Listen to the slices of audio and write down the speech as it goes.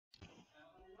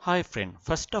Hi friend,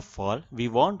 first of all we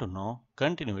want to know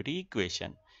continuity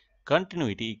equation.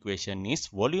 Continuity equation is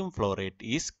volume flow rate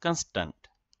is constant.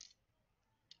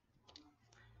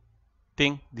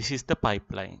 Think this is the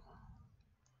pipeline.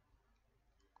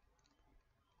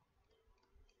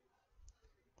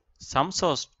 Some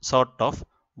sort of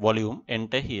volume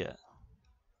enter here.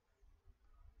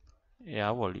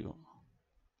 Air volume.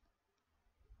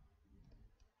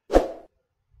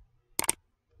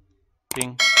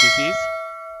 Think this is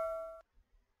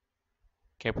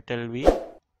capital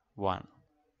V1.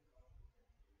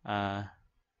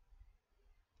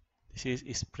 This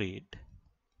is spread.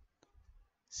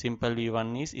 Simple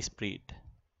V1 is spread.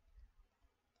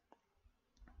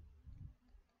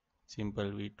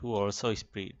 Simple V2 also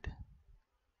spread.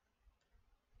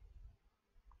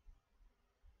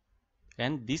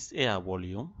 And this air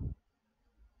volume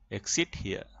exit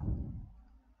here.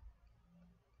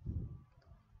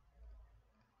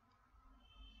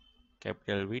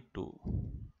 Capital V2.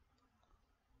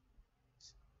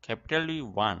 Capital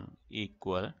V1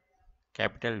 equal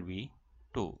capital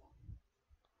V2.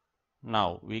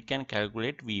 Now we can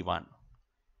calculate V1.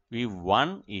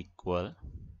 V1 equal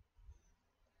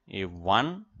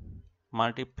A1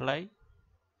 multiply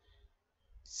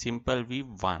simple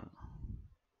V1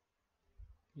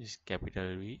 is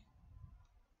capital V.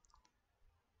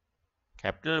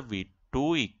 Capital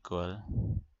V2 equal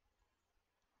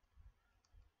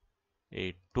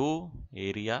A2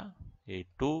 area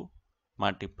A2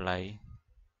 multiply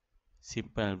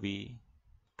simple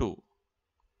V2.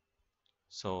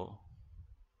 So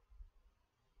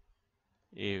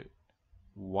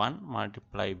A1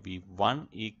 multiply V1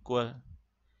 equal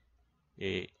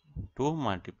A2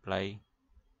 multiply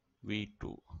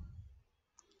V2.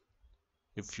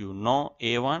 If you know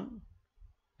A1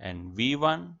 and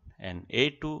V1 and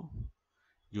A2,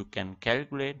 you can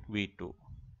calculate V2.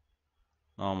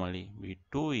 Normally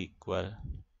V2 equal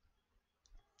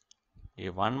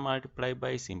A1 multiplied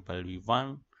by simple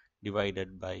V1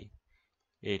 divided by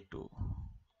A2.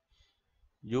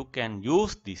 You can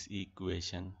use this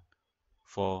equation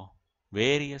for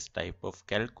various type of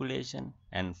calculation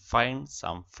and find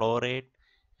some flow rate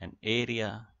and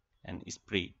area and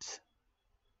spreads.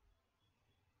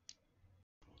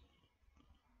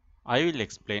 I will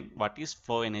explain what is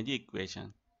flow energy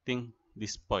equation. Think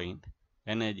this point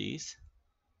energy is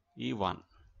E1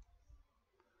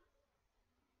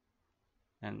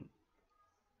 and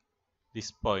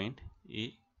this point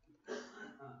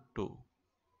E2.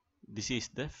 This is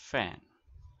the fan.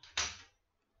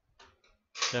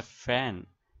 The fan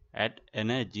at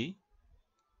energy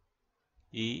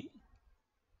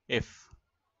EF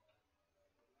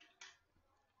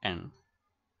and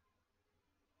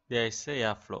there is a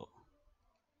airflow.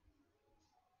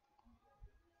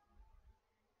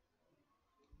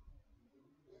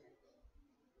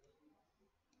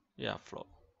 Airflow.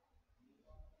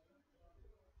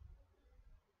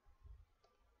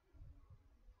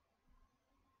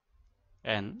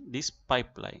 And this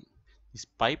pipeline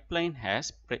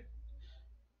has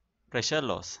pressure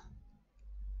loss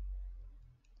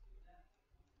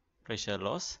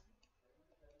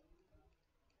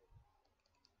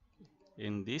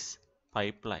in this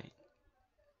pipeline.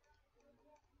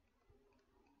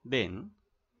 Then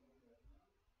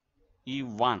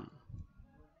E1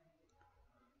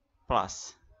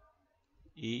 plus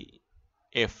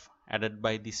EF added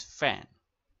by this fan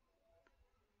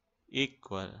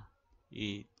equal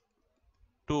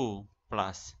E2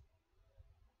 plus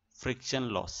friction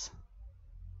loss.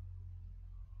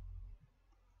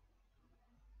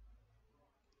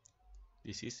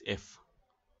 This is F,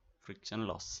 friction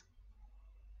loss.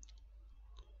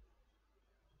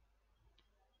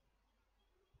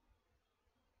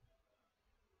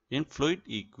 In fluid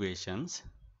equations,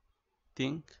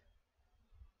 think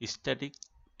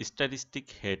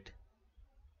statistic head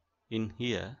in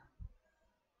here.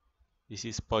 This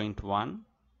is point 1,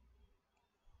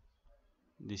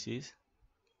 this is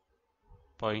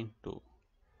point 2.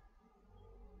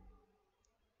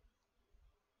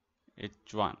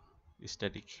 H1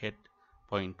 static head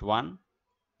point 1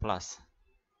 plus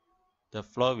the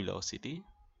flow velocity.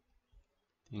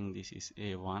 I think this is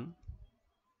A1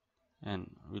 and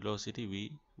velocity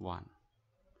V1.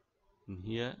 And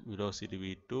here velocity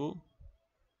V2,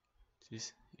 this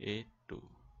is A2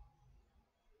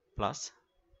 plus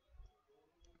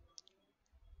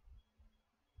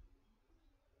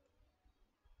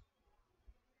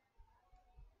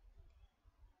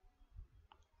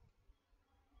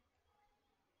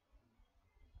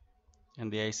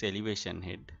and there is elevation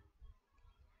head.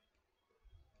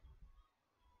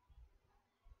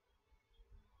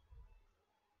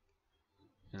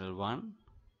 L1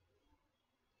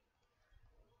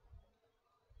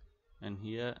 and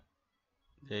here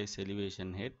there is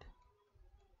elevation head.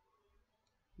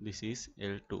 This is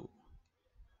L2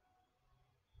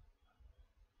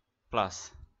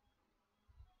 plus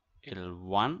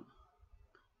L1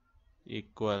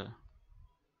 equal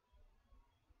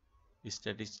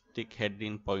static head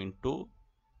in point 2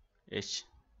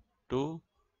 H2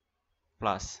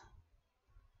 plus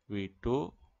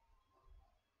V2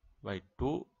 by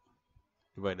 2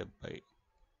 divided by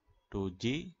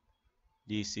 2g.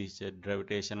 This is a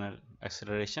gravitational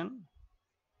acceleration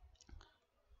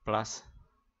plus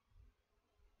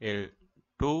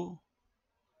L2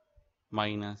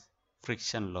 minus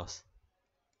friction loss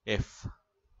F.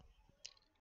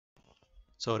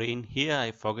 Sorry, in here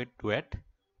I forget to add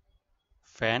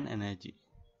fan energy.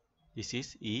 This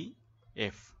is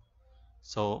EF.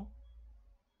 So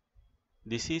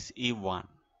this is E1.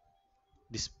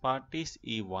 This part is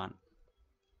E1.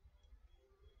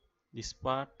 This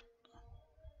part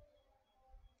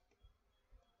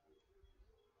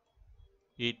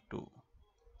E2.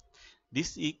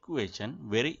 This equation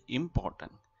very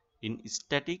important in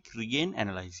static regain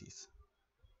analysis.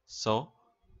 So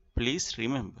please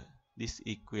remember this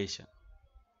equation.